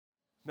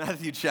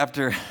Matthew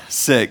chapter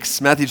 6,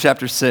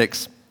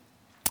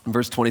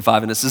 verse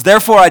 25, and it says,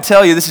 "Therefore I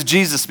tell you," this is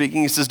Jesus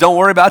speaking, he says, "don't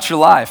worry about your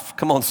life."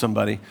 Come on,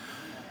 somebody.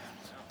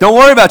 Don't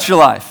worry about your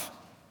life.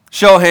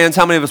 Show of hands,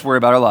 how many of us worry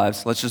about our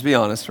lives? Let's just be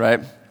honest, right?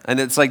 And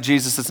it's like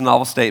Jesus, it's a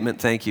novel statement,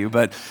 thank you.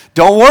 But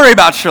don't worry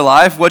about your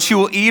life, what you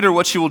will eat or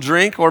what you will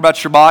drink, or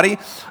about your body,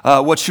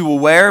 what you will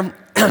wear.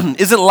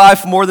 Isn't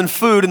life more than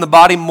food and the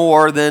body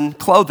more than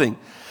clothing?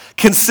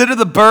 Consider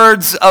the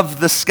birds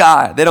of the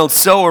sky. They don't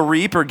sow or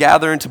reap or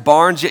gather into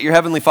barns, yet your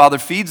heavenly Father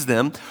feeds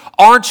them.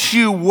 Aren't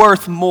you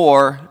worth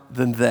more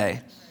than they?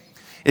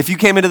 If you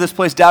came into this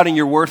place doubting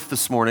your worth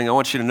this morning, I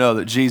want you to know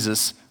that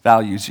Jesus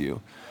values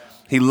you.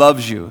 He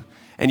loves you.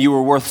 And you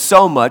were worth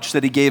so much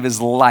that he gave his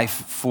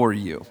life for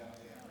you.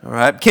 All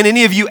right? Can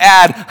any of you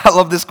add, I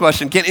love this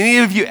question, can any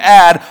of you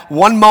add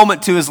 1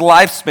 moment to his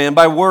lifespan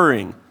by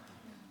worrying?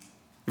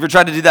 You ever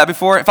tried to do that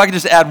before? If I could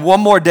just add 1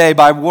 more day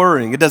by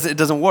worrying, it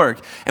doesn't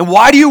work. And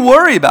why do you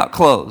worry about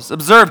clothes?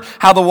 Observe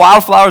how the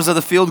wildflowers of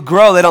the field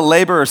grow. They don't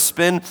labor or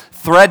spin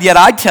thread. Yet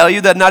I tell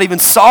you that not even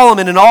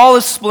Solomon in all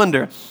his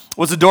splendor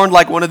was adorned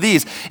like one of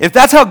these. If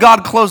that's how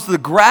God clothes the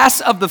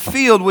grass of the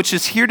field, which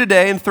is here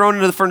today and thrown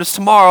into the furnace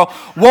tomorrow,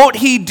 won't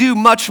he do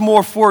much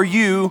more for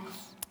you,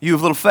 you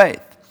of little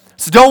faith?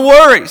 So don't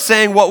worry,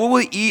 saying, what will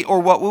we eat, or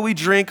what will we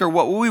drink, or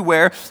what will we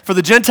wear? For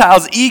the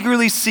Gentiles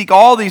eagerly seek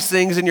all these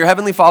things, and your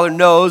heavenly Father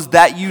knows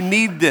that you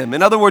need them.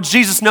 In other words,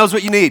 Jesus knows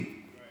what you need.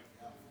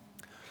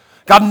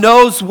 God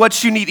knows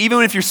what you need.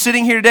 Even if you're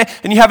sitting here today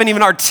and you haven't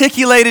even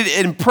articulated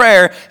it in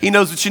prayer, he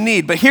knows what you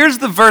need. But here's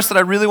the verse that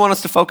I really want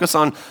us to focus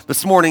on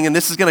this morning, and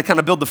this is going to kind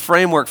of build the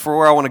framework for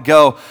where I want to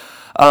go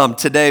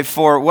today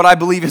for what I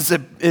believe is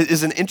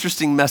an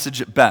interesting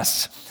message at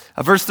best.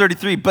 Verse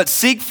 33, "But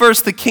seek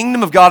first the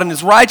kingdom of God and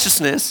his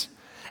righteousness,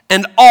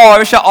 and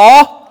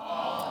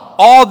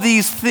all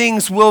these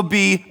things will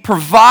be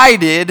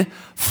provided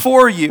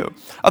for you."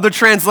 Other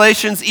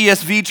translations,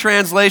 ESV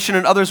translation,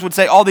 and others would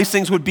say all these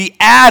things would be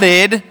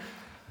added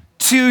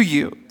to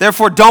you.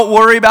 Therefore, don't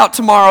worry about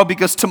tomorrow,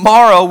 because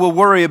tomorrow will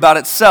worry about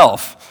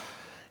itself.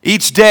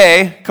 Each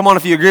day, come on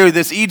if you agree with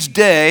this, each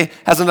day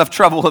has enough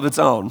trouble of its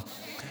own.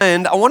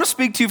 And I want to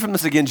speak to you from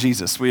this again,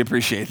 Jesus. We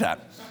appreciate that.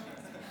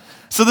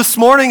 So this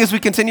morning, as we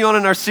continue on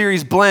in our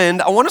series,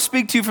 BLND, I want to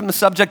speak to you from the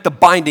subject, the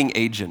binding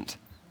agent.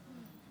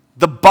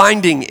 The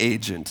binding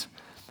agent.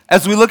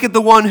 As we look at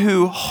the one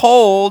who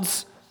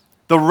holds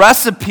the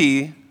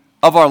recipe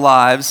of our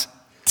lives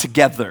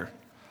together.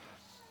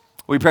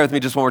 Will you pray with me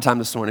just one more time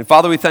this morning?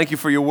 Father, we thank you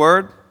for your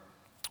word.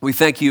 We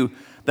thank you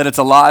that it's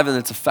alive and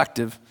it's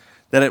effective,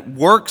 that it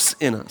works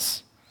in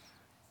us.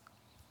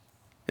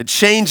 It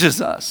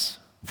changes us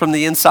from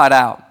the inside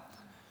out.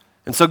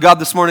 And so, God,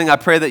 this morning I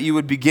pray that you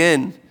would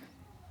begin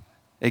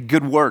a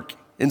good work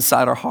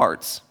inside our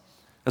hearts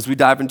as we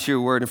dive into your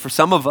word. And for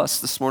some of us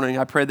this morning,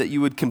 I pray that you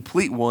would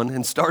complete one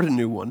and start a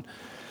new one.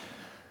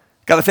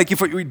 God, I thank you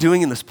for what you're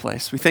doing in this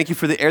place. We thank you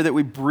for the air that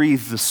we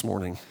breathe this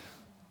morning,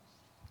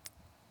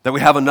 that we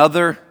have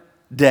another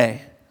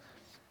day.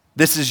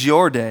 This is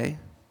your day,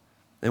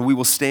 and we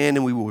will stand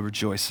and we will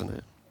rejoice in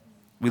it.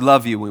 We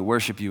love you and we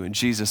worship you in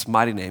Jesus'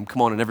 mighty name.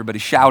 Come on, and everybody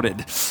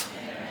shouted.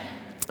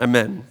 Amen.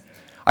 Amen.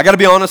 I got to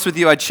be honest with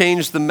you, I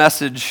changed the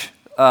message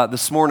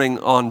this morning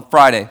on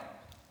Friday.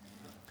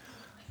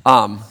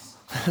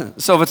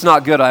 So if it's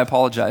not good, I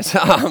apologize.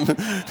 I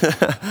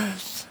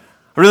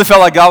really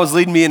felt like God was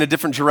leading me in a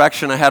different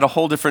direction. I had a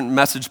whole different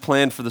message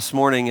planned for this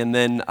morning, and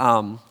then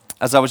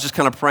as I was just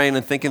kind of praying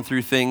and thinking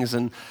through things,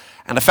 and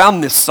I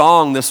found this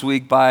song this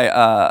week by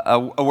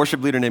a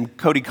worship leader named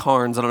Cody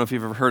Carnes. I don't know if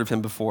you've ever heard of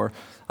him before,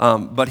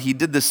 but he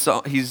did this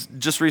song. He's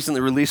just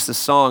recently released this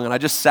song, and I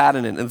just sat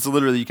in it, and it's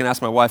literally, you can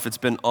ask my wife, it's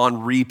been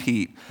on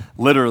repeat,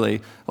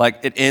 literally.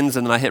 Like, it ends,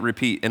 and then I hit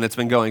repeat, and it's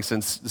been going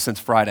since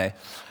Friday.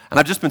 And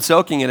I've just been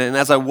soaking in it, and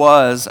as I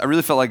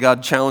really felt like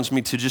God challenged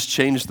me to just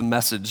change the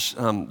message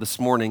this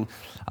morning,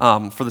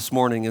 for this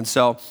morning. And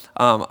so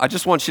I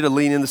just want you to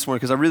lean in this morning,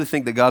 because I really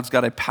think that God's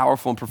got a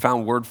powerful and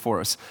profound word for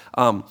us.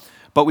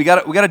 But we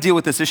got to deal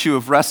with this issue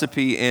of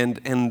recipe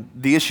and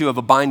the issue of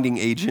a binding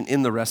agent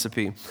in the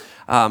recipe.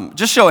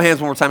 Just show of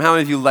hands one more time. How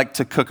many of you like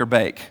to cook or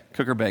bake?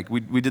 Cook or bake.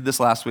 We did this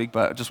last week,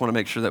 but I just want to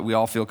make sure that we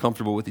all feel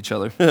comfortable with each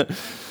other.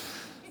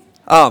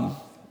 I'm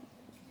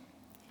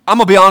going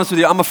to be honest with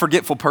you. I'm a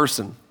forgetful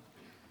person.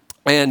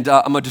 And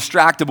I'm a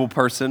distractible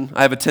person.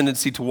 I have a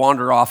tendency to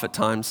wander off at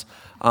times,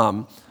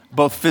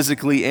 both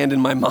physically and in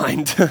my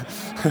mind.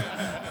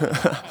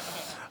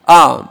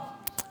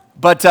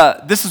 But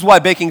this is why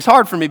baking's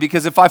hard for me,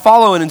 because if I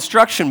follow an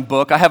instruction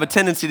book, I have a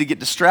tendency to get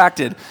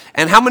distracted.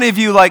 And how many of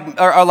you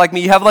are like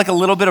me? You have like a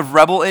little bit of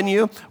rebel in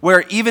you,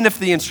 where even if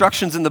the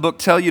instructions in the book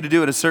tell you to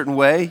do it a certain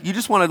way, you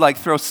just want to like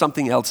throw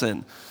something else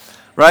in.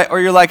 Right? Or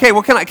you're like, hey,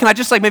 well, can I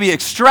just like maybe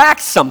extract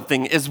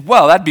something as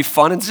well? That'd be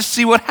fun, and just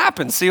see what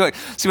happens, see what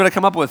I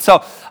come up with.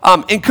 So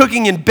in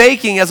cooking and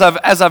baking, as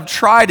I've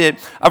tried it,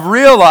 I've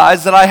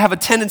realized that I have a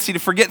tendency to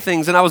forget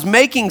things. And I was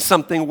making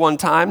something one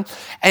time,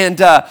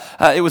 and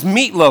it was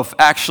meatloaf,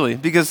 actually,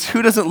 because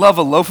who doesn't love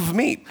a loaf of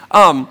meat?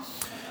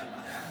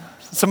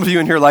 Some of you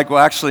in here are like, well,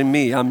 actually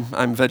me,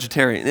 I'm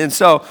vegetarian. And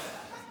so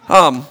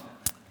I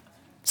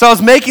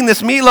was making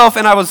this meatloaf,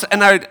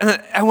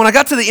 and when I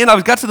got to the end,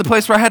 I got to the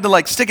place where I had to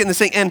like stick it in this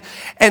thing.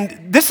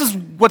 And this is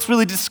what's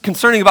really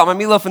disconcerting about my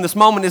meatloaf in this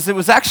moment is it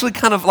was actually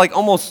kind of like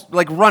almost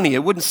like runny.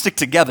 It wouldn't stick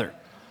together.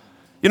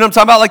 You know what I'm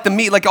talking about? Like the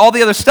meat, like all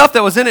the other stuff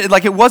that was in it,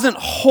 like it wasn't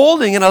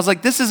holding. And I was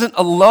like, this isn't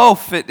a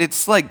loaf.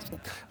 It's like,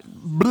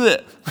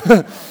 bleh.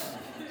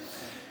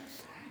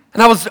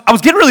 And I was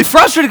getting really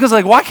frustrated because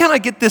like, why can't I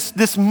get this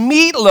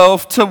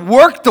meatloaf to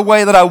work the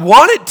way that I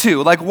want it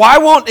to? Like, why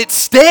won't it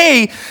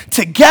stay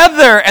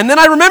together? And then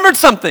I remembered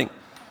something.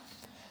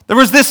 There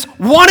was this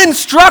one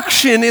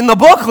instruction in the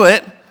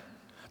booklet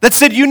that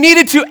said you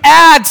needed to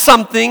add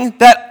something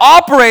that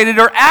operated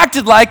or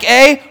acted like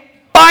a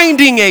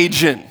binding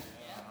agent.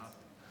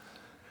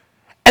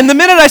 And the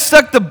minute I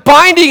stuck the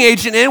binding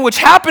agent in, which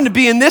happened to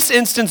be in this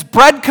instance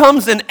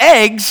breadcrumbs and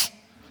eggs,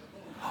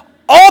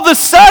 all of a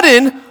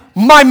sudden,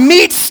 my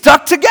meat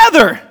stuck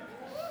together.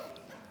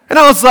 And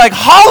I was like,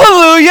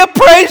 hallelujah,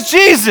 praise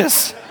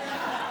Jesus.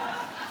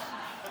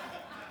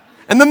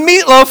 And the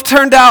meatloaf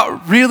turned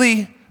out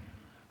really,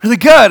 really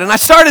good. And I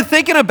started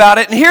thinking about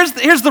it, and here's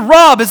the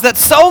rub, is that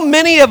so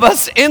many of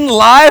us in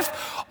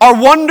life are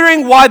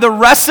wondering why the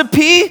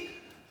recipe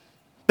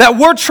that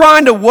we're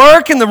trying to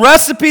work and the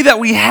recipe that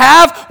we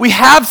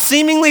have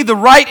seemingly the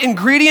right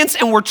ingredients,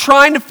 and we're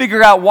trying to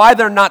figure out why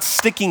they're not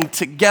sticking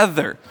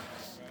together.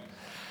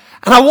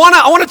 And I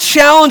want to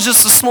challenge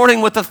us this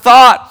morning with the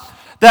thought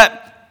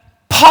that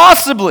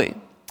possibly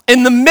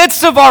in the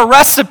midst of our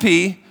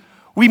recipe,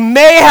 we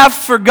may have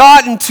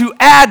forgotten to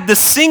add the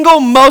single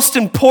most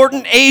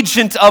important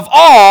agent of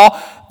all,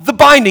 the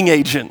binding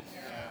agent.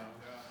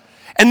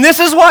 And this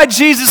is why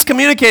Jesus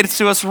communicated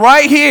to us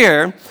right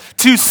here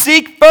to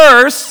seek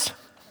first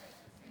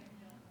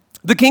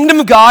the kingdom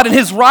of God and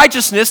his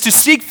righteousness, to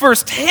seek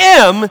first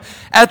him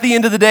at the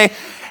end of the day,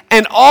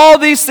 and all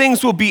these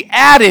things will be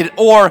added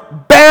or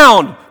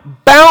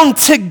bound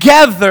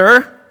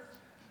together,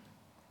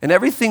 and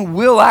everything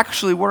will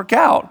actually work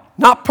out.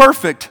 Not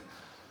perfect,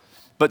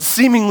 but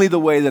seemingly the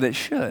way that it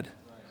should.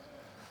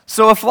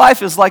 So if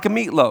life is like a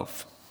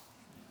meatloaf,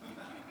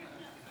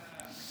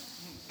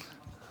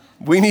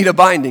 we need a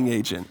binding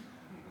agent.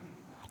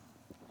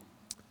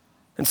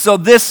 And so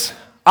this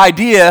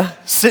idea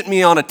sent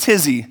me on a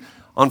tizzy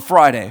on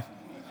Friday.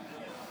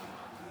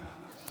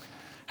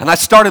 And I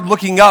started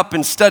looking up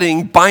and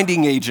studying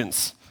binding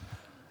agents.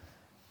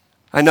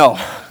 I know,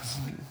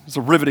 it was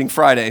a riveting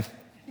Friday.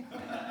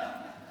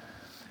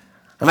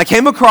 And I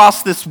came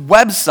across this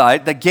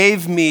website that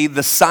gave me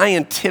the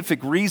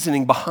scientific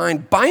reasoning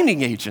behind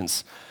binding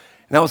agents.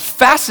 And I was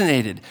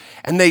fascinated.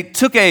 And they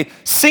took a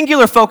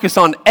singular focus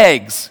on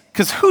eggs,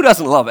 because who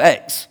doesn't love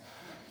eggs?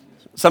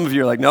 Some of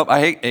you are like, nope,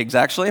 I hate eggs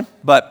actually,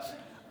 but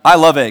I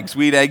love eggs.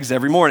 We eat eggs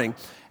every morning.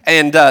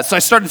 And so I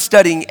started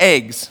studying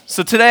eggs.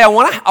 So today I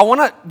want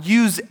to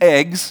use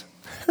eggs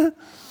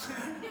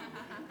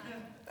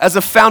as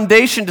a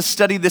foundation to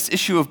study this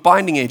issue of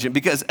binding agent,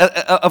 because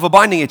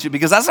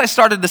as I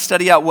started to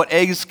study out what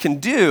eggs can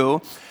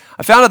do,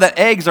 I found out that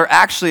eggs are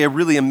actually a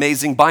really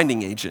amazing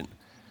binding agent.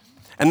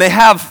 And they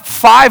have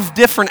 5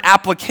 different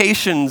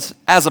applications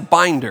as a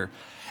binder.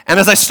 And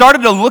as I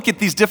started to look at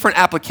these different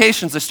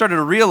applications, I started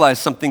to realize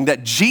something,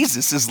 that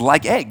Jesus is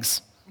like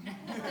eggs.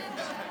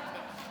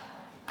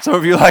 Some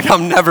of you are like,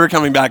 I'm never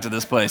coming back to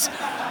this place.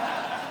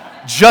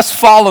 Just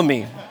follow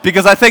me.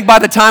 Because I think by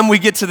the time we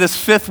get to this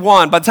 5th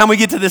one, by the time we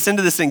get to this end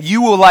of this thing,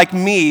 you will, like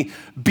me,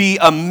 be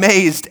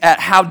amazed at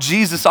how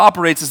Jesus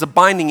operates as a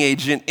binding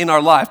agent in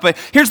our life. But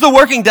here's the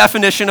working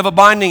definition of a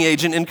binding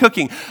agent in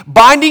cooking.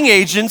 Binding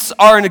agents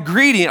are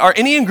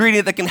any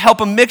ingredient that can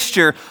help a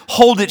mixture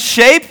hold its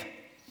shape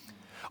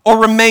or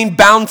remain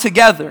bound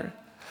together.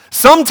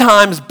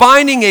 Sometimes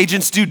binding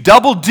agents do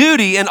double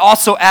duty and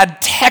also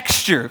add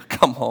texture.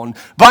 Come on.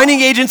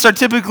 Binding agents are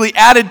typically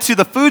added to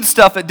the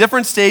foodstuff at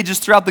different stages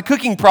throughout the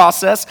cooking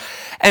process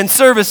and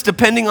service,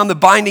 depending on the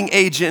binding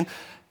agent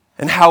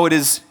and how it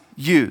is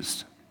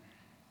used.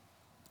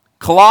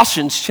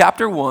 Colossians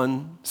chapter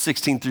 1,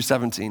 16 through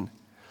 17.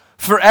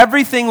 For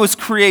everything was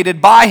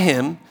created by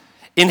him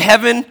in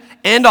heaven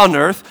and on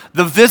earth,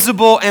 the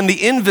visible and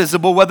the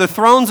invisible, whether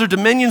thrones or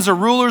dominions or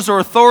rulers or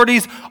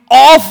authorities,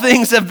 all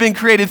things have been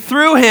created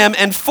through him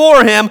and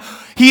for him.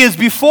 He is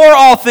before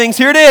all things,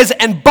 here it is,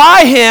 and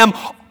by him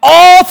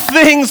all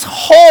things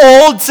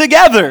hold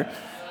together.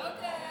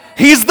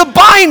 He's the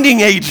binding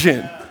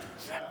agent.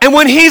 And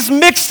when he's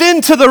mixed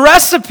into the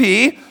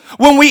recipe,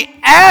 when we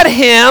add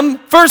him,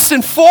 first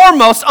and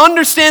foremost,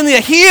 understanding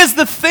that he is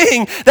the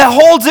thing that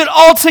holds it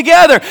all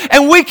together.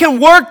 And we can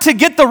work to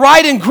get the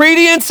right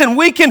ingredients, and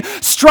we can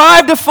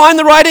strive to find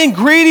the right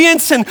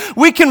ingredients, and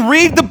we can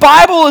read the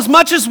Bible as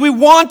much as we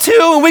want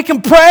to, and we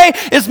can pray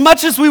as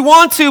much as we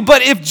want to.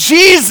 But if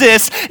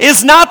Jesus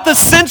is not the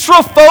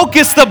central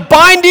focus, the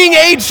binding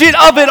agent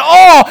of it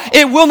all,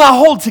 it will not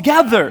hold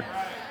together.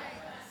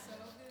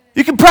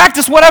 You can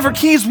practice whatever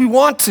keys we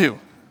want to,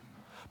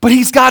 but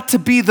he's got to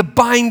be the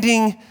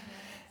binding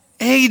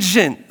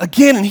agent.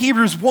 Again, in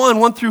Hebrews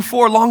 1 through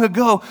 4, long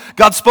ago,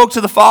 God spoke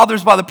to the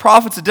fathers by the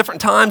prophets at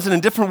different times and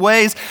in different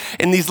ways.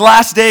 In these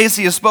last days,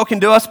 he has spoken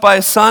to us by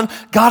his Son.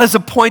 God has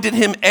appointed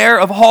him heir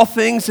of all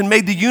things and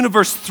made the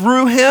universe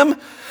through him.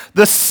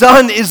 The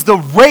Son is the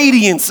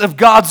radiance of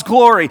God's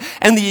glory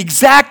and the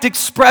exact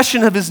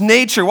expression of his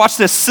nature. Watch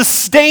this,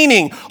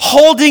 sustaining,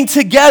 holding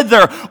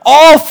together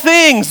all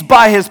things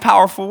by his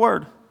powerful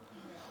word.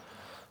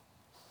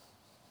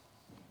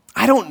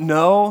 I don't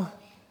know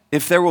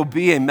if there will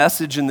be a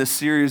message in this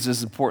series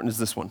as important as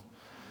this one.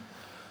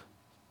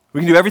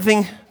 We can do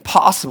everything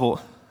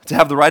possible to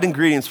have the right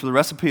ingredients for the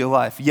recipe of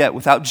life, yet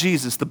without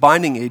Jesus, the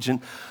binding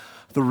agent,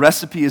 the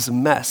recipe is a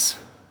mess.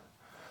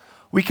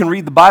 We can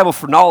read the Bible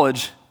for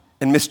knowledge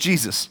and miss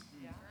Jesus.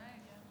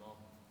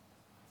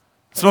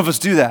 Some of us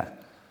do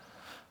that.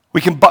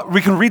 We can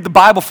read the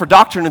Bible for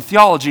doctrine and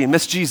theology and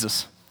miss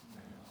Jesus.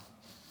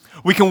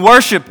 We can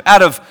worship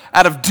out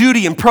of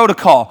duty and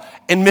protocol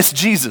and miss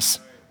Jesus.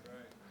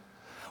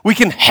 We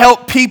can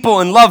help people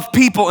and love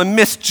people and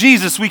miss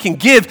Jesus. We can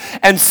give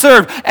and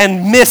serve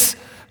and miss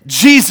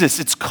Jesus.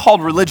 It's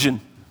called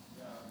religion.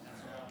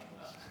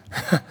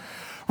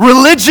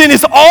 Religion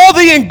is all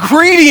the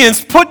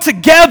ingredients put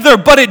together,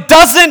 but it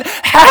doesn't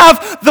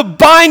have the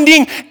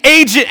binding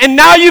agent. And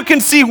now you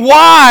can see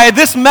why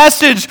this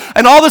message,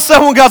 and all of a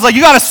sudden when God's like,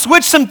 you got to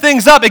switch some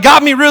things up, it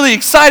got me really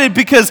excited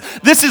because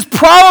this is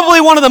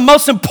probably one of the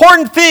most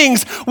important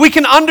things we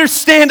can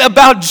understand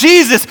about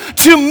Jesus.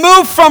 To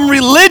move from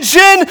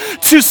religion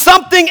to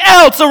something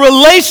else, a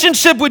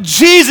relationship with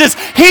Jesus,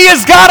 he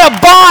has got to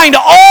bind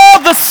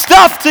all the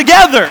stuff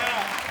together.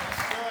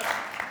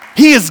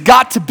 He has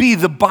got to be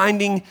the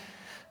binding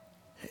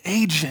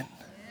agent.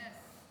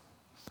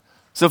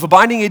 So if a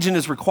binding agent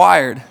is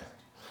required,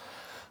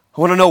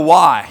 I want to know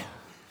why.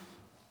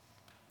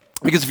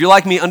 Because if you're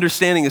like me,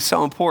 understanding is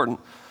so important.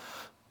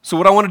 So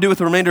what I want to do with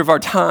the remainder of our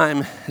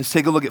time is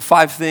take a look at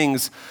 5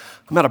 things.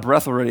 I'm out of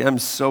breath already. I'm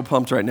so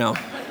pumped right now.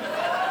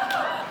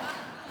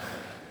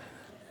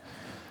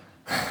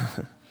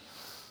 I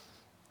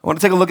want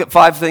to take a look at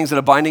 5 things that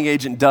a binding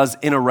agent does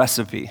in a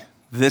recipe.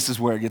 This is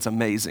where it gets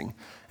amazing.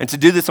 And to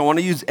do this, I want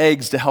to use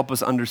eggs to help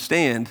us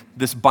understand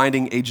this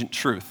binding agent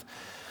truth.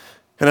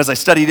 And as I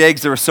studied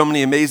eggs, there were so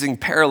many amazing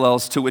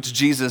parallels to which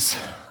Jesus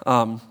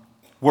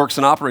works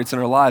and operates in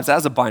our lives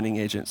as a binding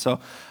agent. So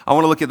I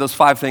want to look at those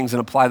 5 things and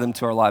apply them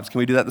to our lives. Can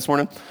we do that this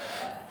morning?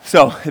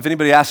 So if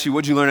anybody asks you,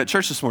 what'd you learn at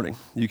church this morning?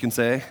 You can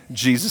say,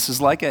 Jesus is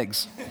like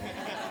eggs.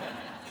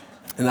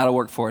 And that'll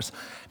work for us.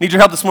 Need your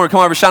help this morning. Come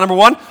on over, shot number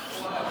 1.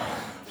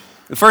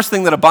 The first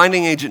thing that a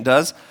binding agent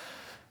does,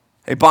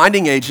 a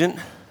binding agent,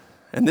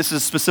 and this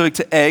is specific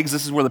to eggs,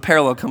 this is where the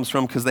parallel comes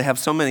from because they have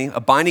so many, a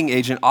binding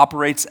agent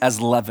operates as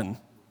leaven.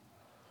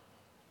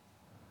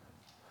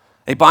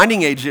 A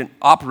binding agent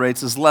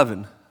operates as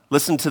leaven.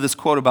 Listen to this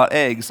quote about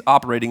eggs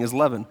operating as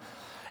leaven.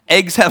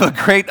 Eggs have a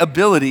great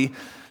ability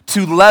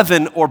to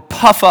leaven or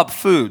puff up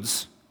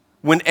foods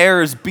when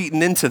air is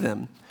beaten into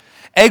them.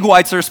 Egg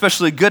whites are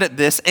especially good at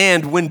this,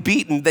 and when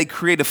beaten, they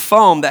create a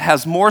foam that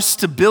has more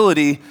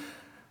stability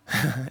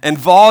and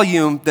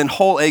volume than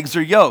whole eggs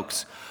or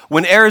yolks.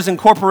 When air is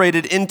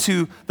incorporated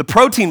into the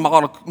protein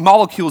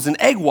molecules in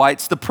egg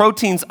whites, the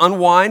proteins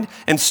unwind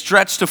and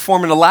stretch to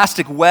form an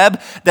elastic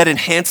web that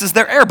enhances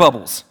their air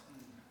bubbles.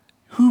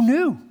 Who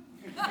knew?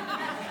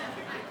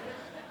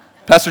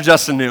 Pastor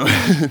Justin knew.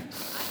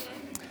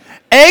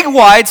 Egg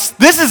whites,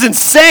 this is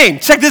insane.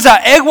 Check this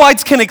out. Egg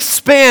whites can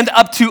expand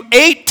up to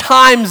 8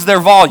 times their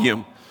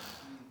volume.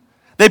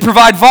 They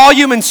provide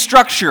volume and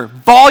structure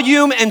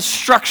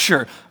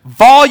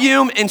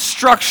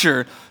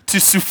to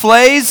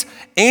soufflés,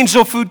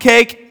 angel food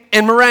cake,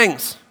 and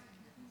meringues,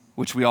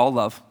 which we all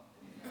love.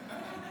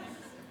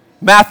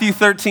 Matthew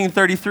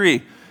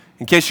 13:33,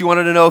 in case you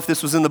wanted to know if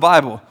this was in the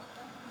Bible.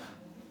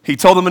 He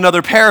told them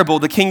another parable.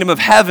 The kingdom of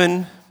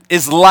heaven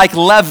is like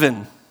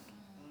leaven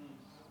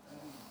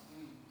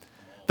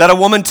that a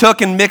woman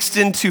took and mixed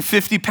into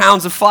 50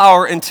 pounds of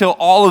flour until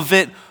all of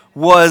it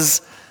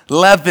was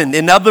leavened.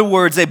 In other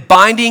words, a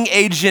binding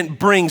agent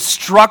brings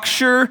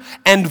structure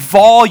and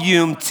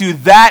volume to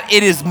that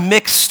it is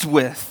mixed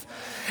with.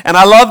 And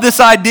I love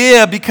this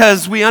idea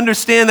because we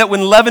understand that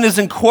when leaven is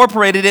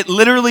incorporated, it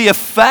literally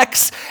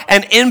affects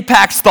and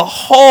impacts the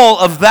whole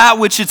of that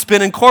which it's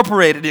been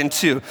incorporated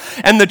into.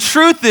 And the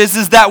truth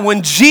is that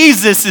when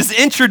Jesus is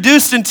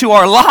introduced into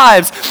our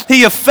lives,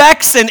 he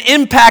affects and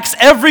impacts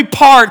every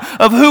part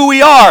of who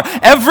we are.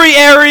 Every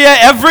area,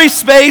 every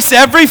space,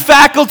 every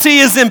faculty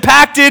is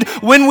impacted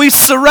when we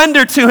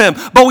surrender to him.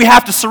 But we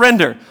have to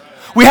surrender.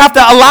 We have to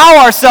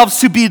allow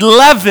ourselves to be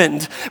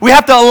leavened. We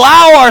have to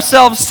allow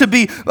ourselves to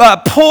be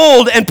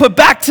pulled and put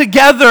back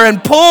together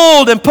and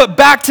pulled and put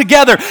back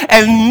together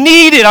and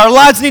kneaded. Our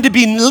lives need to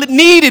be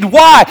kneaded.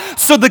 Why?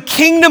 So the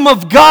kingdom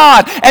of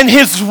God and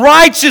his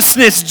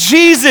righteousness,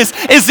 Jesus,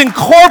 is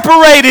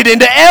incorporated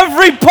into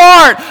every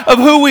part of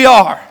who we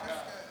are.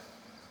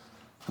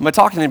 Am I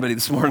talking to anybody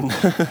this morning?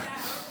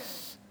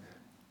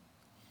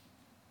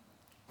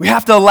 We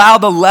have to allow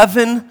the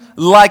leaven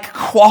leaven-like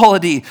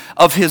quality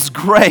of his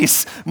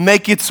grace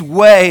make its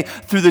way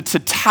through the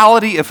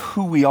totality of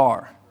who we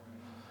are.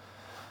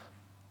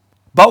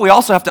 But we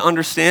also have to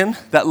understand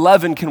that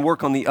leaven can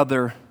work on the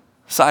other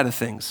side of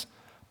things.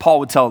 Paul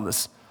would tell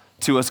this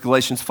to us,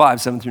 Galatians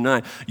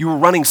 5:7-9. You were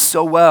running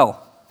so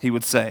well, he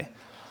would say.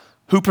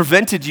 Who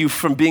prevented you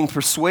from being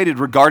persuaded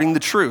regarding the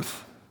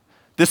truth?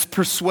 This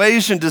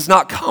persuasion does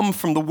not come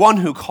from the one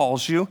who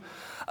calls you.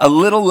 A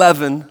little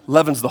leaven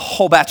leavens the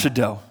whole batch of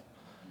dough.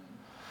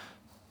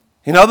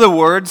 In other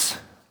words,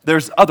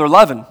 there's other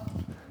leaven.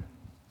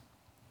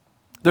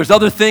 There's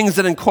other things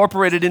that are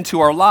incorporated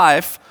into our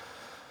life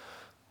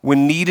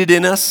when kneaded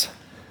in us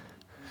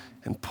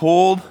and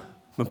pulled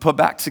and put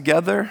back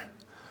together,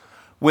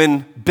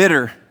 when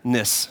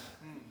bitterness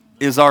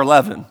is our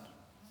leaven,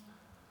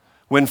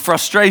 when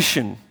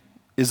frustration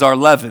is our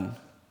leaven,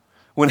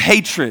 when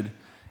hatred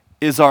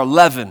is our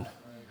leaven.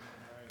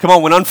 Come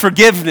on, when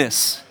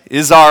unforgiveness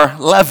is our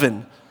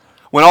leaven,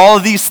 when all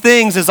of these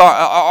things is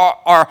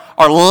our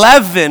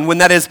leaven, when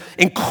that is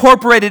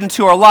incorporated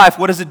into our life,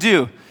 what does it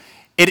do?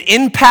 It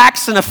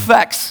impacts and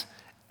affects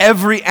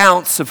every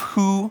ounce of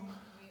who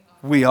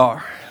we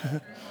are.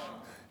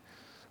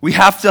 We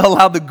have to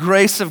allow the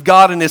grace of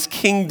God and his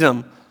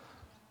kingdom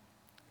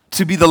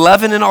to be the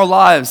leaven in our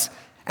lives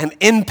and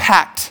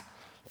impact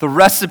the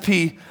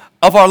recipe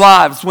of our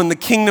lives. When the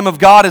kingdom of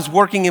God is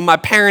working in my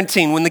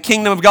parenting, when the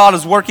kingdom of God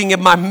is working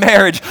in my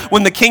marriage,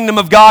 when the kingdom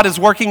of God is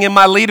working in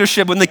my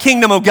leadership, when the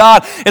kingdom of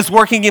God is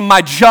working in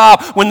my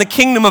job, when the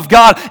kingdom of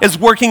God is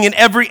working in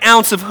every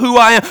ounce of who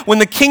I am, when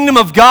the kingdom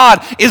of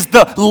God is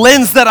the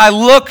lens that I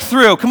look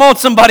through. Come on,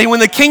 somebody.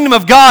 When the kingdom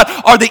of God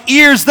are the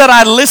ears that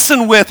I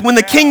listen with, when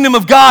the kingdom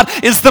of God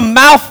is the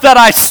mouth that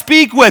I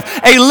speak with,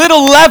 a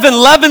little leaven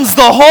leavens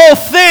the whole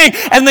thing,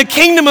 and the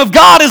kingdom of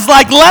God is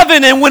like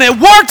leaven, and when it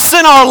works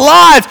in our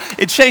lives,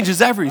 it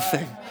changes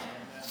everything.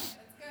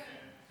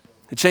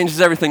 It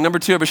changes everything. Number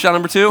two, ever shout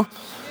number two?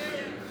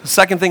 The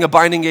second thing a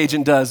binding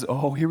agent does.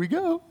 Oh, here we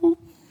go.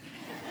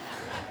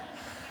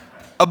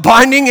 A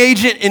binding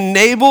agent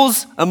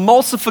enables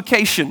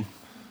emulsification.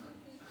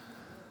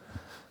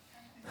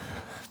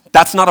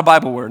 That's not a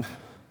Bible word,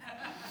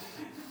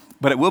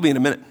 but it will be in a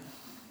minute.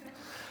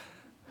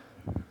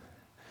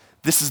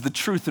 This is the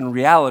truth and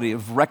reality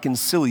of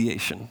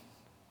reconciliation.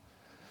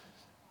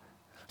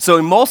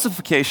 So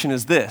emulsification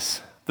is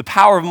this. The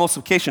power of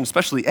emulsification,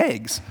 especially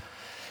eggs,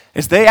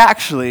 is they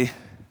actually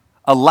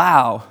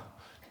allow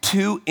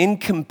two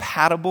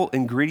incompatible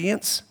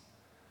ingredients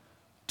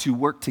to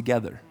work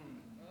together.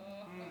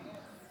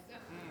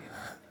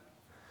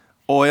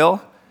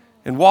 Oil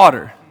and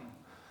water.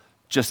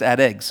 Just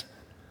add eggs.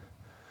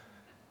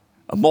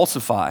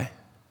 Emulsify,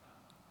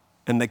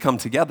 and they come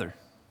together.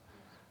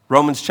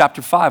 Romans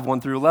chapter 5,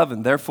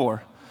 1-11.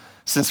 Therefore,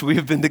 since we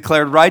have been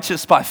declared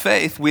righteous by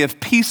faith, we have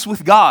peace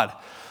with God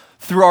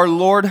through our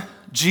Lord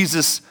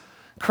Jesus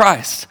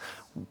Christ.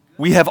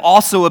 We have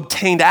also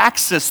obtained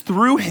access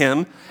through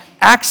him,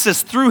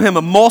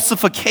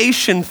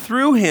 emulsification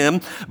through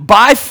him,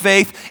 by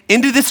faith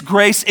into this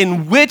grace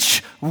in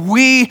which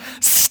we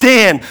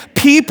stand.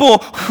 People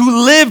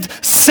who lived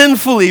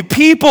sinfully,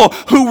 people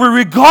who were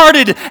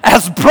regarded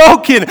as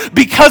broken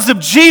because of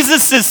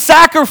Jesus'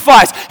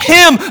 sacrifice,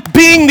 him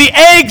being the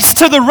eggs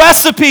to the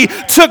recipe,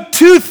 took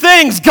two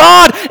things,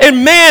 God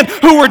and man,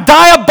 who were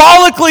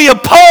diabolically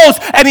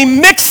opposed, and he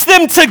mixed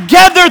them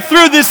together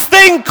through this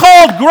thing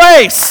called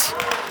grace.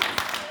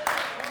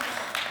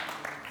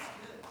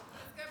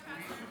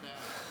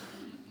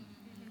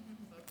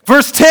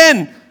 Verse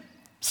 10,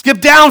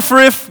 skip down, for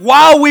if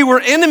while we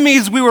were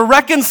enemies, we were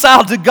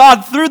reconciled to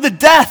God through the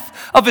death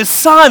of his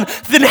son,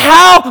 then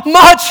how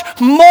much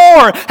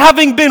more,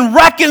 having been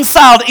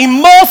reconciled,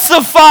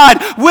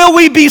 emulsified, will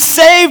we be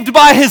saved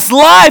by his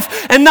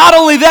life? And not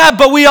only that,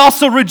 but we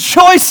also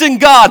rejoice in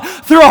God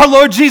through our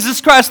Lord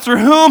Jesus Christ, through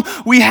whom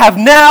we have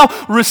now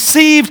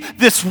received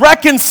this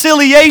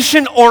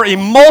reconciliation or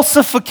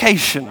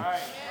emulsification.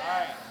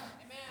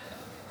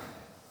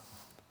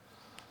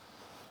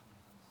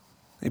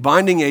 A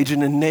binding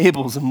agent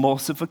enables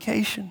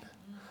emulsification.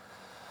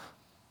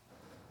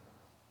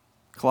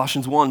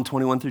 Colossians 1,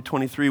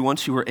 21-23,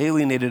 once you were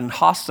alienated and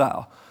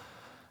hostile.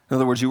 In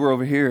other words, you were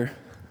over here.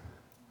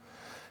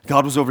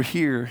 God was over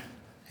here.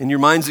 And your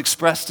mind's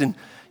expressed in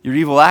your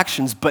evil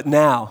actions, but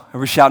now,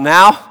 ever shout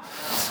now?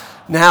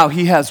 Now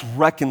he has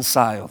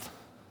reconciled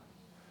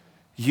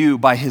you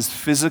by his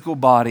physical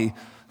body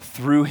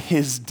through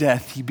his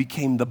death. He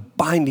became the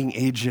binding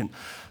agent,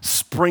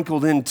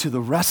 sprinkled into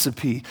the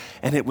recipe,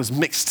 and it was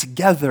mixed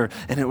together,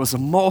 and it was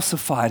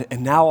emulsified,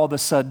 and now all of a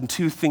sudden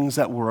two things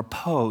that were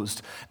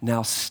opposed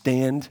now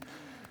stand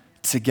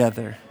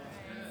together.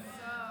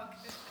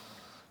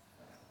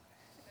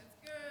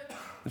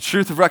 The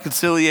truth of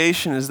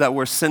reconciliation is that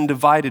where sin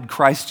divided,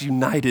 Christ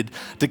united,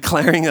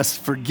 declaring us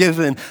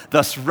forgiven,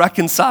 thus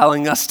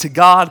reconciling us to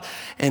God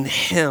and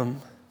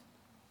him.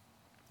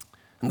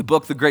 In the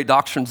book, The Great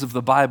Doctrines of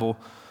the Bible,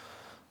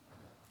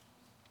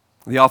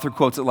 the author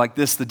quotes it like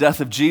this: the death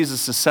of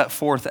Jesus is set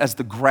forth as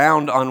the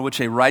ground on which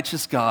a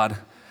righteous God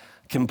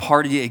can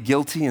party a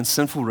guilty and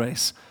sinful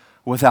race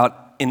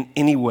without in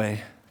any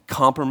way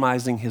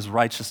compromising his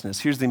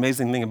righteousness. Here's the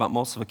amazing thing about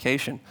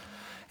emulsification,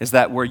 is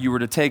that where you were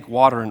to take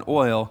water and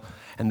oil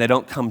and they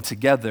don't come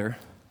together,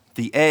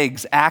 the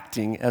eggs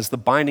acting as the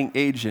binding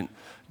agent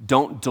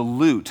don't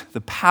dilute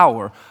the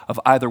power of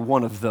either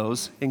one of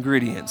those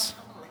ingredients.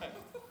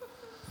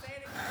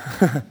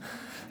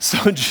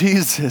 So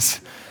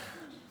Jesus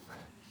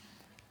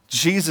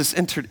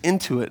entered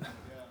into it.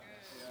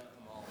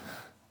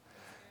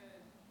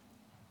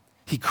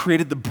 He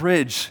created the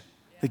bridge,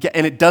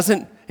 and it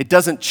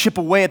doesn't chip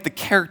away at the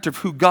character of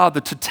who God,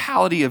 the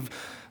totality of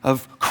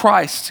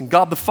Christ and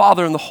God the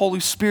Father and the Holy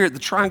Spirit, the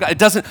triune God. It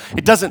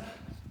doesn't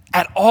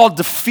at all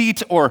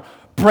defeat or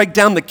break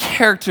down the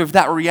character of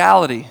that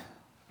reality.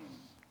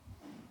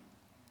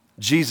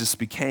 Jesus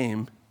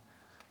became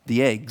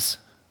the eggs.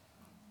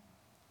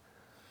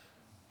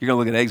 You're going to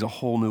look at eggs a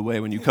whole new way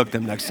when you cook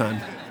them next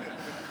time.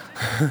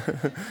 You're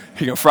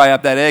going to fry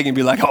up that egg and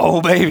be like,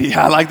 oh, baby,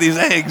 I like these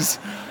eggs.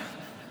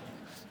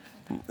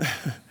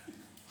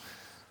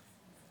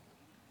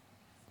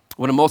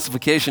 When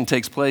emulsification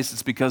takes place,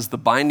 it's because the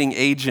binding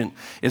agent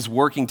is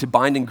working to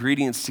bind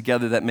ingredients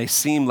together that may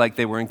seem like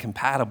they were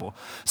incompatible.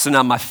 So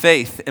now my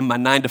faith and my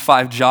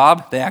 9-to-5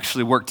 job, they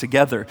actually work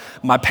together.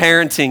 My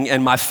parenting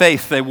and my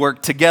faith, they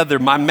work together.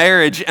 My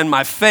marriage and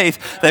my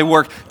faith, they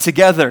work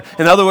together.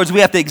 In other words,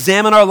 we have to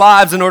examine our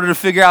lives in order to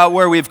figure out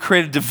where we've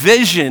created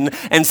division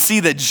and see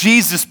that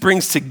Jesus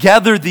brings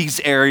together these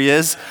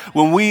areas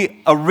when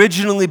we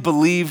originally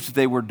believed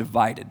they were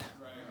divided.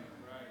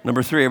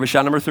 Number 3, everybody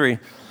shout number 3.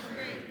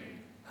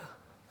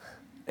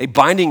 A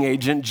binding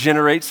agent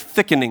generates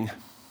thickening.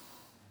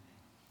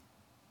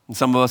 And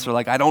some of us are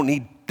like, I don't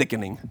need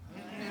thickening.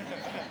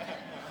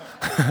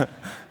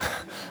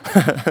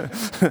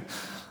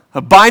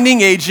 A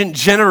binding agent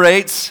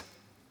generates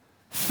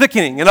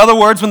thickening. In other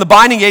words, when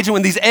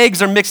these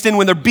eggs are mixed in,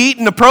 when they're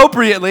beaten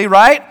appropriately,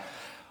 right?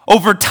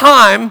 Over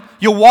time,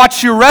 you'll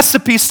watch your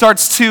recipe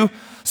starts to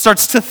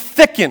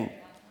thicken.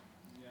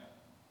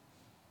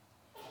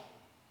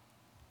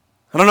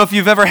 I don't know if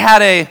you've ever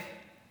had a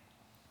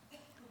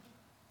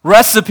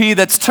recipe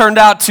that's turned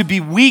out to be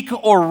weak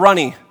or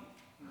runny.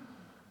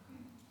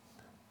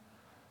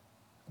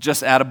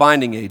 Just add a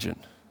binding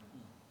agent.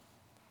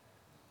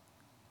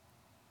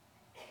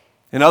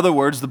 In other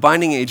words, the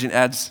binding agent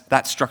adds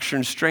that structure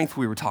and strength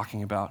we were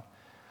talking about.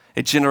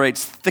 It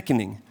generates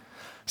thickening.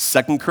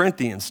 2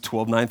 Corinthians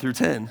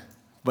 12:9-10.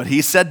 But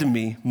he said to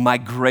me, my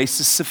grace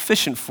is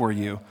sufficient for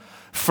you,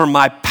 for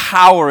my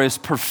power is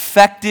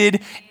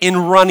perfected in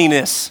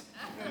runniness.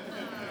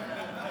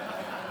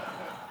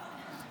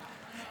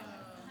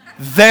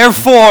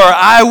 Therefore,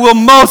 I will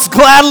most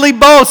gladly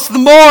boast the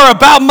more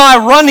about my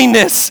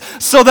runniness,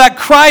 so that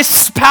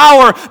Christ's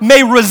power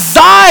may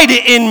reside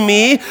in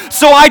me.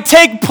 So I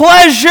take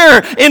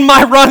pleasure in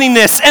my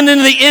runniness and in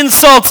the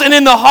insults and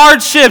in the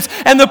hardships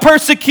and the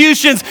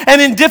persecutions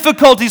and in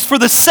difficulties for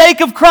the sake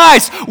of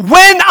Christ.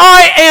 When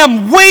I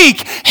am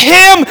weak,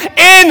 him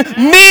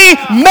in me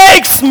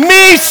makes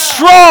me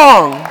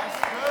strong.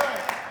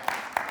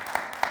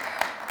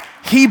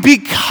 He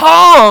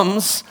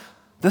becomes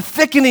the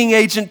thickening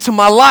agent to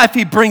my life.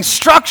 He brings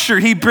structure.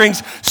 He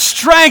brings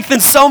strength.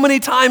 And so many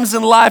times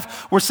in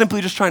life, we're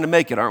simply just trying to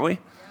make it, aren't we?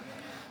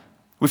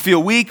 We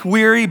feel weak,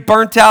 weary,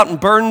 burnt out, and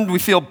burdened. We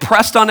feel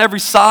pressed on every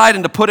side.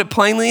 And to put it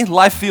plainly,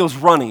 life feels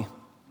runny.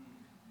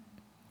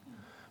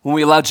 When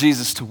we allow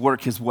Jesus to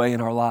work his way in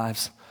our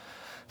lives,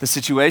 the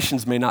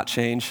situations may not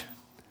change.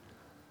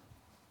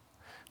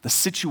 The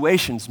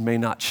situations may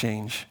not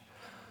change.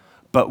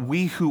 But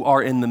we who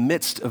are in the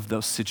midst of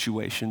those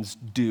situations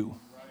do.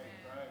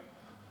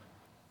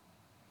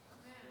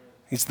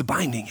 He's the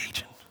binding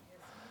agent.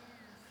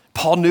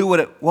 Paul knew what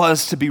it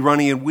was to be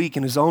runny and weak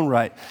in his own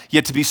right,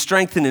 yet to be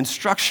strengthened and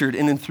structured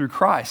in and through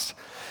Christ.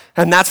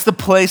 And that's the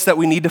place that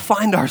we need to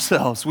find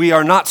ourselves. We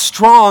are not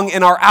strong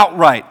in our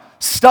outright.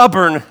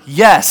 Stubborn,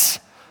 yes.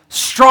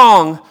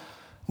 Strong,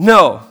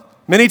 no.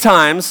 Many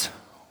times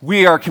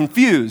we are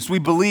confused. We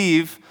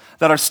believe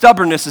that our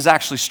stubbornness is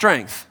actually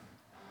strength.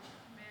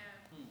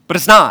 But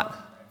it's not.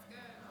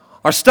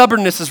 Our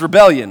stubbornness is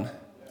rebellion.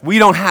 We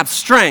don't have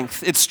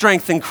strength. It's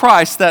strength in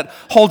Christ that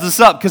holds us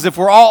up. Because if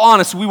we're all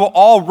honest, we will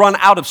all run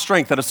out of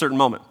strength at a certain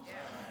moment.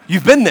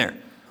 You've been there.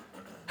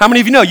 How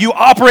many of you know you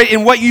operate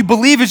in what you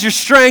believe is your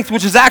strength,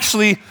 which is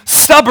actually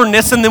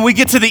stubbornness, and then we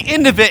get to the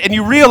end of it and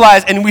you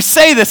realize, and we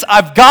say this,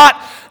 I've got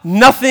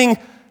nothing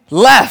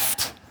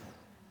left.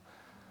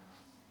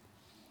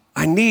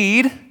 I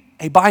need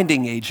a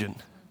binding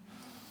agent.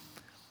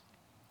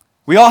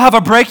 We all have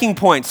our breaking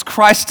points.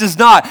 Christ does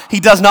not. He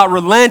does not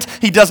relent.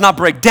 He does not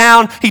break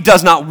down. He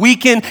does not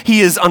weaken.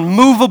 He is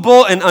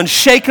unmovable and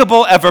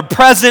unshakable, ever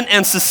present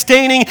and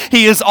sustaining.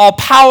 He is all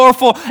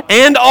powerful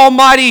and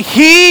almighty.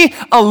 He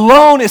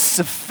alone is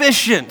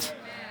sufficient.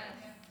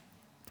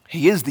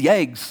 He is the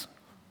eggs.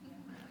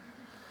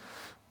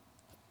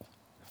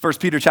 1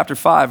 Peter chapter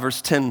 5,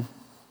 verse 10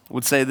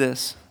 would say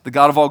this: the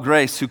God of all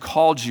grace, who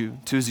called you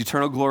to his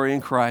eternal glory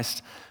in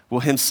Christ,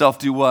 will himself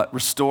do what?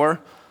 Restore,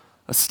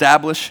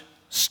 establish,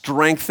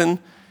 strengthen,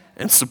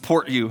 and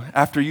support you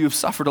after you have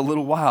suffered a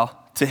little while.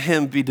 To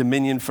him be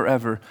dominion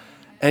forever.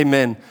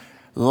 Amen.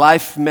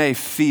 Life may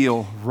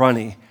feel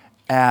runny.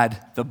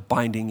 Add the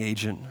binding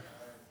agent.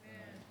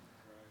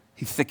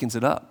 He thickens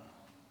it up.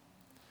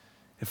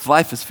 If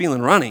life is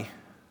feeling runny,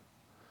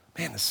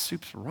 man, this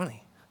soup's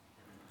runny.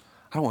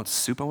 I don't want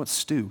soup, I want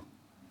stew.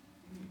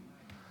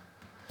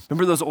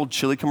 Remember those old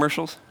chili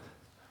commercials?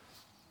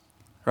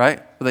 Right?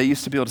 Where they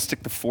used to be able to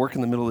stick the fork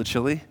in the middle of the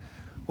chili.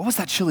 What was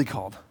that chili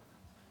called?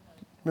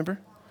 Remember?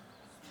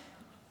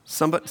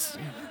 Somebody?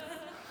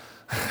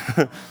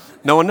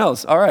 No one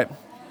knows. All right.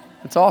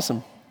 That's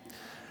awesome.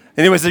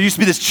 Anyways, there used to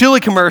be this chili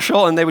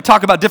commercial, and they would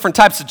talk about different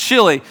types of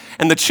chili,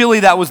 and the chili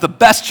that was the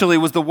best chili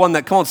was the one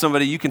that, come on,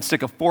 somebody, you can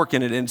stick a fork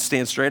in it and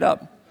stand straight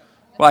up.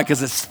 Why?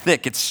 Because it's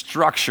thick, it's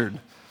structured.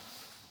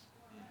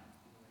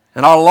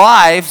 And our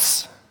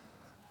lives,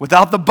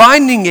 without the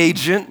binding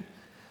agent,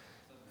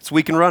 it's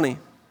weak and runny.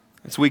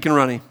 It's weak and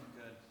runny.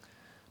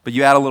 But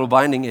you add a little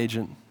binding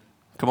agent.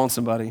 Come on,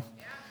 somebody.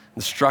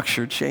 The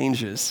structure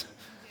changes.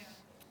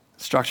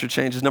 Structure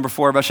changes. Number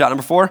 4, everybody shout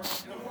number 4.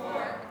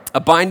 A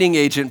binding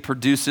agent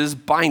produces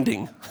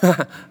binding.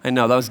 I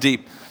know, that was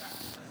deep.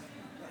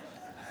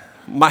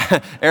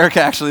 Erica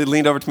actually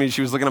leaned over to me.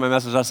 She was looking at my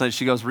message last night.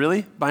 She goes,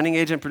 really? Binding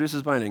agent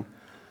produces binding?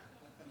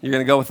 You're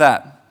going to go with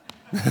that?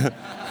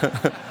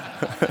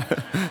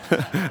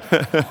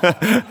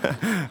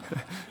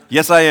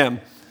 Yes, I am.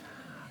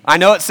 I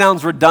know it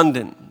sounds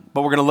redundant,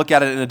 but we're going to look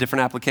at it in a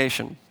different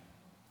application.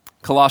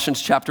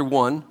 Colossians chapter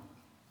 1.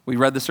 We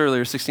read this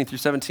earlier, 16 through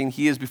 17.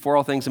 He is before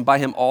all things, and by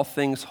him all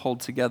things hold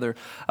together.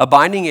 A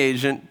binding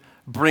agent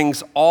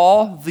brings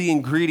all the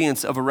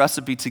ingredients of a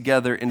recipe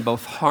together in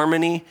both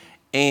harmony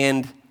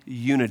and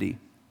unity.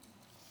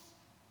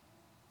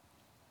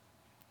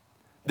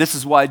 This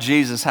is why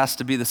Jesus has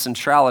to be the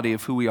centrality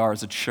of who we are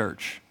as a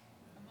church.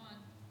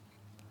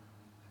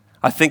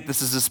 I think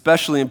this is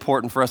especially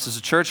important for us as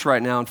a church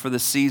right now and for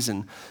this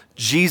season.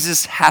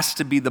 Jesus has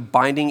to be the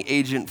binding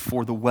agent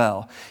for the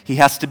well. He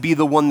has to be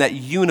the one that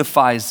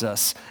unifies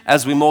us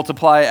as we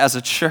multiply as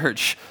a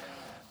church.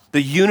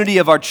 The unity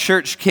of our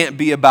church can't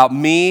be about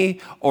me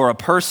or a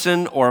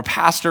person or a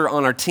pastor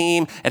on our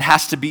team. It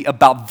has to be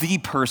about the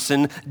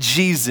person,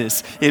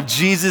 Jesus. If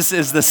Jesus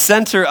is the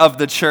center of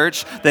the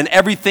church, then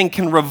everything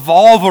can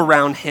revolve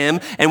around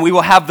him, and we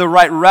will have the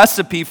right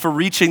recipe for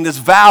reaching this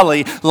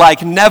valley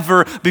like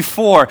never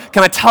before.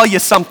 Can I tell you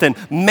something?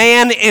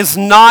 Man is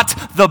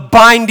not the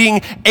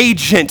binding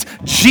agent.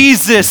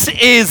 Jesus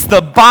is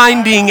the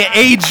binding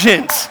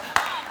agent.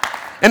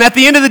 And at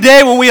the end of the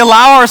day, when we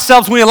allow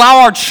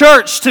our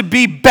church to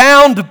be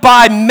bound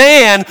by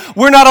man,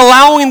 we're not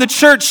allowing the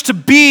church to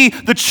be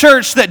the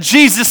church that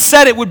Jesus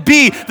said it would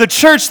be, the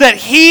church that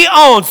he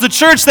owns, the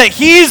church that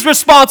he's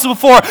responsible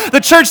for, the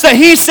church that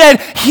he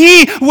said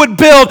he would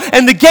build,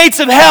 and the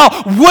gates of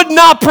hell would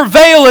not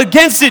prevail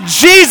against it.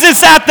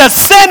 Jesus at the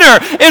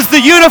center is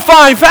the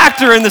unifying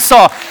factor in this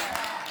all.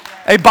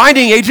 A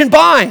binding agent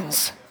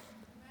binds.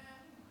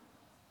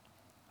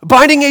 A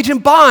binding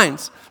agent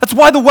binds. That's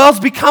why the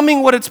well's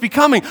becoming what it's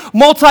becoming.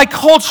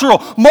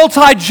 Multicultural,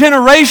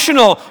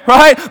 multi-generational,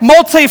 right?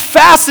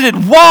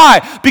 Multifaceted.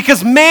 Why?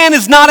 Because man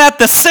is not at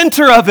the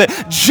center of it.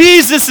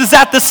 Jesus is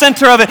at the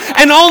center of it.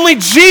 And only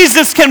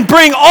Jesus can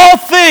bring all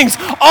things,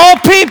 all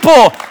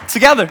people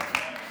together.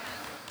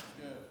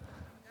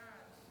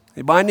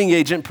 A binding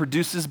agent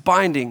produces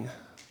binding.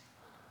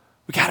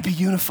 We got to be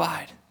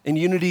unified. And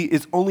unity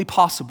is only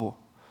possible.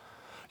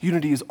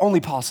 Unity is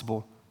only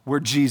possible where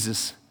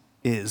Jesus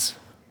is.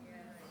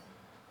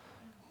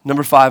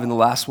 Number 5, and the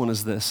last one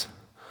is this.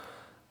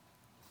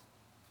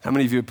 How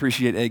many of you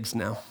appreciate eggs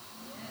now?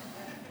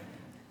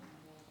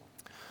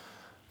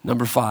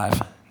 Number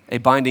 5, a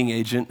binding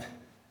agent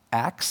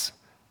acts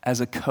as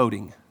a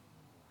coating.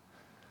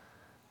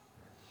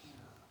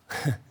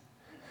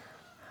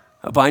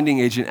 A binding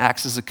agent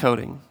acts as a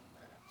coating.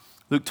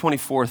 Luke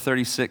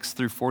 24:36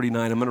 through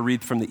 49. I'm going to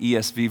read from the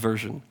ESV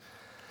version.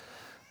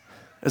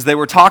 As they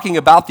were talking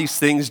about these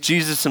things,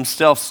 Jesus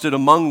himself stood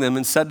among them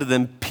and said to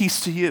them,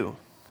 "Peace to you."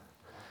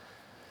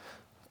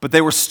 But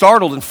they were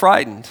startled and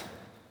frightened,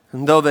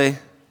 and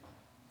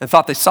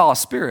thought they saw a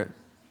spirit.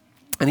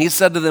 And he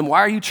said to them,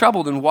 "Why are you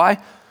troubled, and why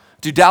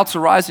do doubts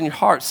arise in your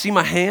heart? See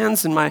my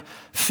hands and my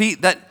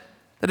feet, that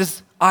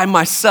is I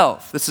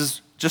myself." This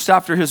is just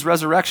after his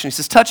resurrection. He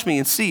says, "Touch me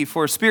and see,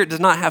 for a spirit does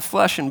not have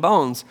flesh and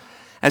bones,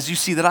 as you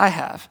see that I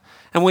have."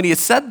 And when he had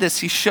said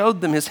this, he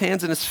showed them his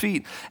hands and his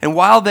feet. And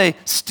while they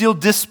still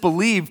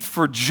disbelieved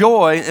for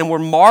joy and were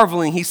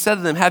marveling, he said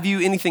to them, "Have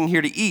you anything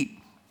here to eat?"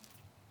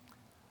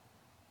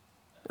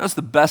 That's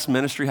the best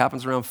ministry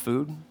happens around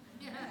food.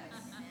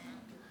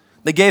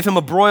 They gave him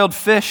a broiled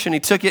fish, and he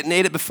took it and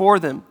ate it before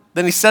them.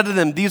 Then he said to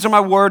them, "These are my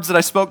words that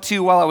I spoke to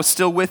you while I was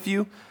still with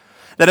you,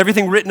 that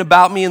everything written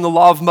about me in the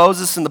law of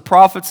Moses and the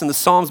prophets and the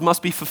Psalms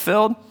must be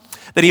fulfilled."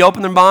 That he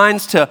opened their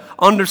minds to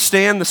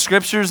understand the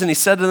scriptures, and he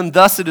said to them,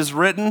 thus it is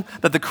written,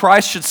 that the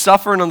Christ should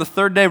suffer and on the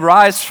third day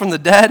rise from the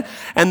dead,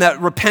 and that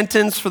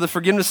repentance for the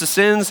forgiveness of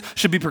sins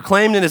should be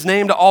proclaimed in his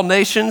name to all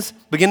nations,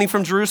 beginning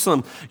from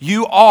Jerusalem.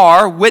 You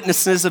are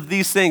witnesses of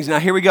these things. Now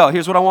here we go.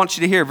 Here's what I want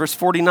you to hear. Verse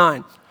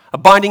 49. A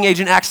binding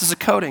agent acts as a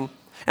coating.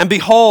 And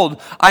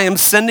behold, I am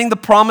sending the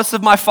promise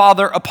of my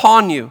Father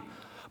upon you.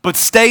 But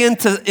stay in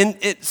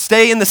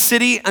the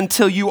city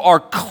until you are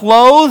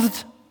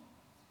clothed,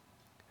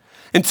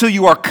 until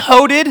you are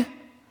coated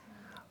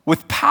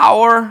with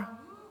power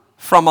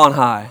from on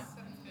high.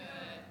 That's good.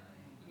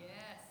 Yes,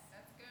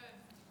 that's good.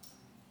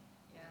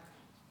 Yeah.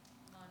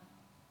 Come on.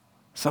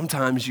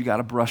 Sometimes you got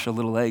to brush a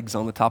little eggs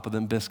on the top of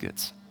them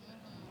biscuits.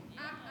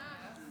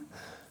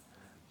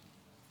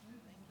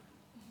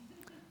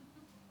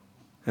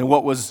 And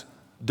what was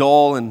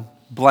dull and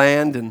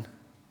bland and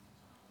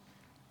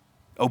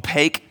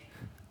opaque,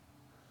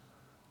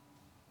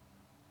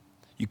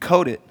 you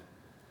coat it,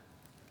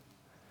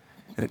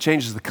 and it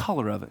changes the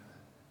color of it.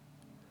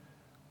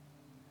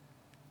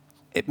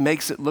 It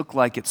makes it look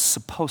like it's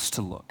supposed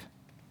to look.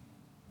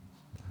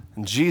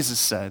 And Jesus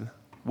said,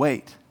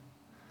 wait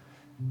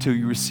till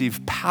you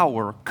receive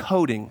power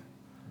coating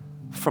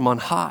from on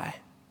high.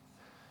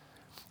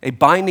 A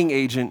binding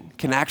agent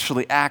can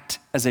actually act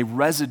as a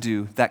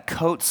residue that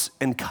coats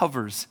and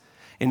covers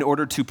in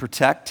order to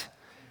protect,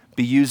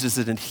 be used as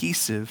an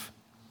adhesive,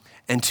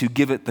 and to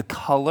give it the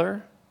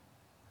color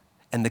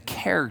and the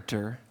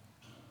character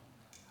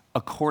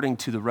according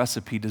to the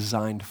recipe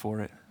designed for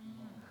it.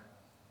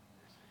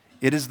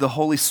 It is the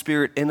Holy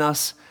Spirit in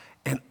us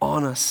and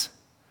on us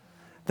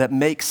that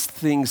makes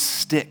things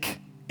stick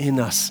in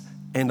us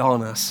and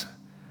on us.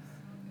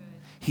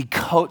 He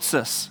coats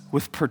us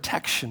with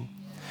protection.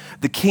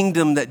 The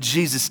kingdom that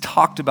Jesus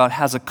talked about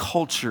has a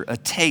culture, a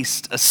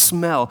taste, a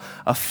smell,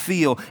 a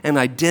feel, an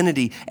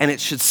identity, and it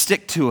should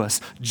stick to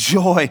us.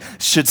 Joy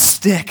should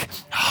stick.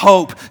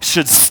 Hope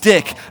should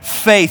stick.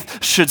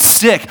 Faith should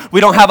stick. We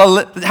don't have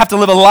to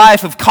live a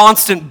life of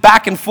constant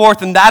back and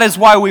forth, and that is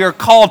why we are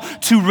called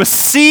to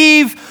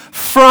receive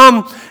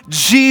from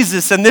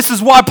Jesus. And this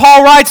is why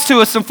Paul writes to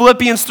us in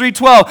Philippians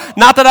 3:12,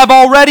 not that I've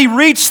already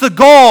reached the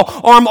goal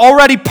or I'm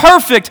already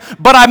perfect,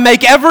 but I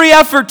make every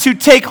effort to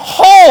take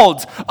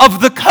hold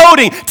of the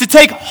coating, to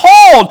take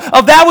hold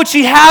of that which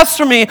he has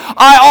for me.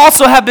 I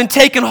also have been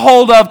taken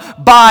hold of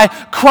by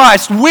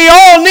Christ. We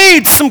all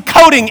need some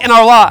coating in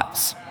our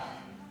lives.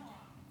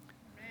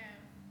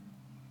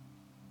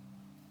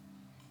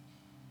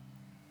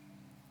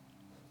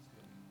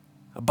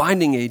 A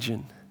binding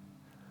agent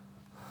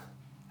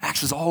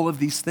acts as all of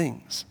these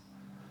things.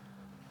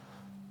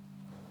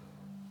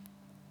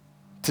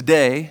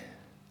 Today,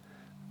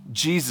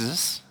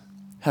 Jesus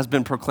has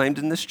been proclaimed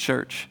in this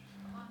church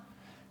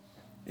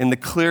in the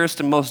clearest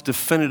and most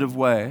definitive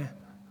way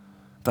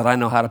that I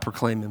know how to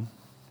proclaim him.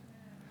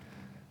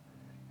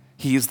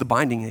 He is the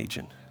binding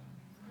agent.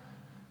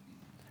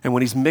 And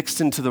when he's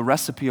mixed into the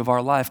recipe of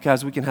our life,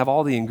 guys, we can have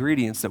all the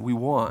ingredients that we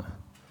want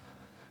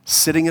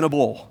sitting in a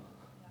bowl.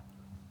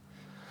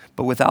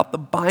 But without the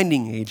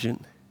binding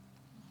agent,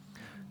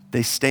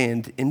 they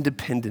stand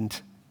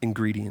independent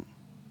ingredient.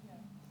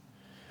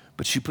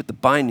 But you put the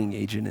binding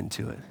agent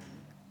into it,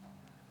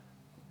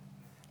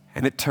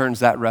 and it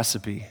turns that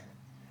recipe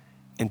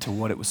into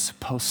what it was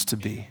supposed to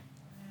be.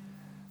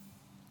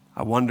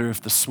 I wonder if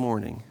this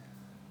morning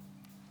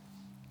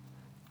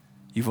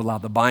you've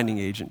allowed the binding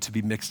agent to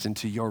be mixed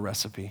into your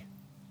recipe,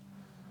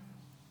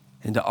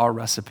 into our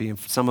recipe. And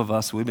for some of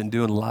us, we've been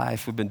doing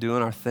life, we've been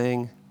doing our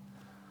thing,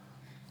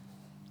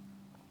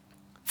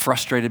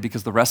 frustrated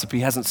because the recipe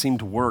hasn't seemed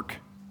to work.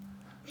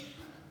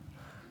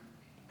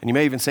 And you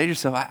may even say to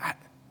yourself, I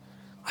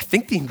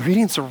think the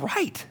ingredients are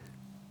right.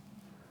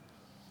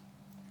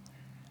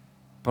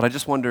 But I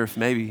just wonder if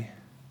maybe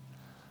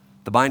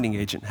the binding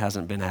agent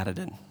hasn't been added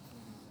in.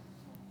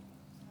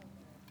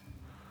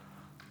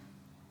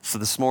 So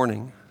this morning,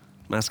 I'm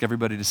going to ask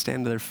everybody to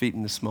stand to their feet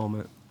in this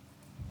moment.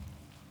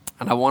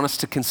 And I want us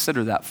to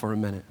consider that for a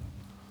minute.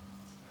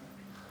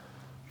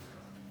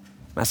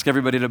 Ask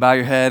everybody to bow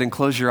your head and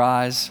close your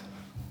eyes.